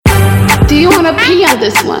Do you want to pee on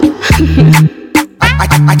this one?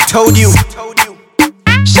 I told you.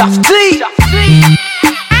 Shafty.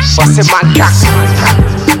 What's in my car?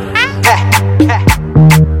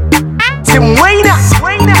 Tim Wayne.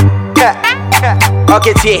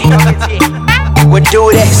 Okay, T. We'll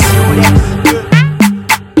do this.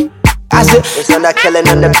 As it's on the killing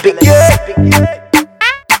on the big.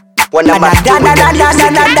 When I'm a definitely.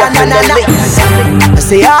 I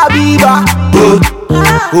say Abiba,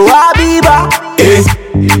 Abiba,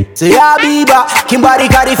 say Abiba, Kimbari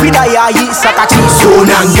Karifina Yayi Sakati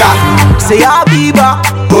Sonanga. Say Abiba,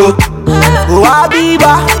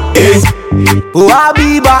 Abiba,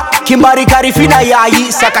 Abiba, Kimbari Karifina Yayi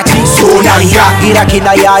Sakati Sonanga.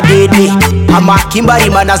 Irakina ya dede, ama Kimbari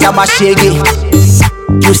manazama shege.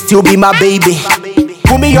 You still be my baby.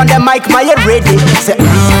 Put me on the mic, my head ready. Say,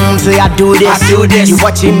 say I do this. You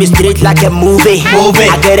watching me straight like a movie.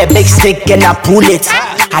 I get a big stick and I pull it.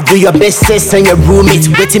 I do your best sis and your roommates.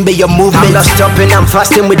 Waiting by your movement. I'm not stopping, I'm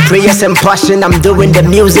fasting with prayers and passion. I'm doing the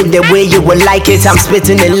music the way you will like it. I'm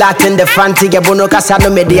spitting in Latin, the fancy. Bono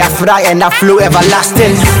Casano me the fry and I flow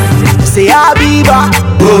everlasting. Say Abiba,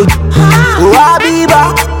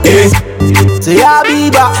 Abiba, say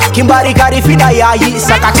Abiba, Kimbari Karifina Yayi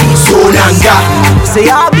Sakati Sonanga. Say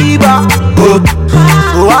Abiba,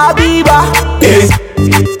 Abiba,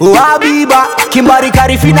 Abiba, Kimbari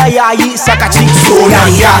Karifina Yayi Sakati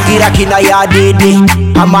Sonanga. Irakina ya dede,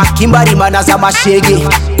 ama Kimbari manazama shege.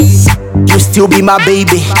 You still be my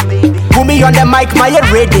baby. Put me on the mic, my head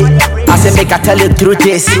ready. I say make I tell you through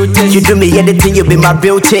this. You do me anything, you be my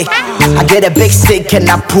beauty. I get a big stick and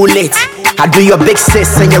I pull it. I do your big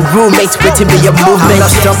sis and your roommates waiting for your movement. I'm not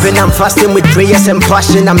stopping, I'm fasting with prayers and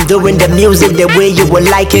passion. I'm doing the music the way you will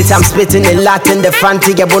like it. I'm spitting in Latin, the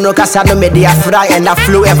fancy. Bono Casano me the fry and I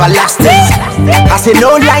flow everlasting. I say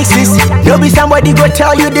no license, no be somebody go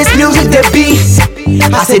tell you this music they be.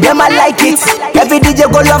 I say them I like it. Every DJ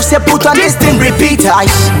go love say put on this thing repeat.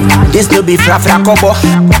 This no be fra kobo.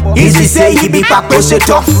 Easy say he be pack push it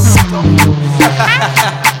off.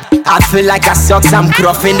 I feel like I suck some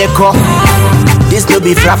cruff in the cup. This no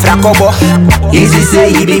be fra kobo. Easy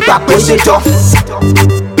say he be pack push it off.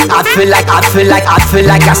 I feel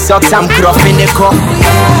like I suck some cruff in the cup.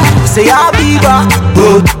 Say Abiba,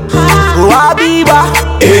 Abiba,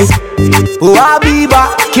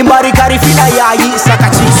 Abiba, Kimbari Karifina Yayi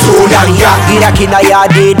Sakati Sonanga. Irakina ya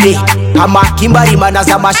dede, ama Kimbari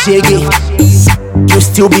manazama shege. You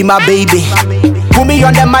still be my baby. Put me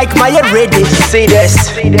on the mic, my head ready. Say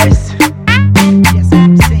this.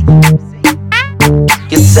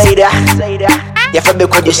 You say that. You feel me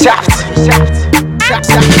when you shaft.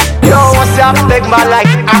 Yo, what's up, big man like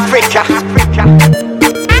Africa?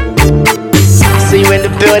 I see you in the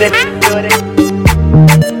building.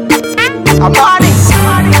 I'm on it.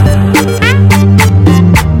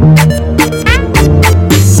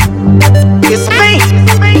 It's me.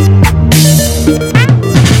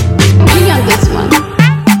 Pee on this one.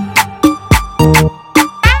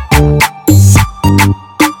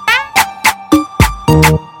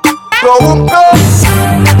 Go.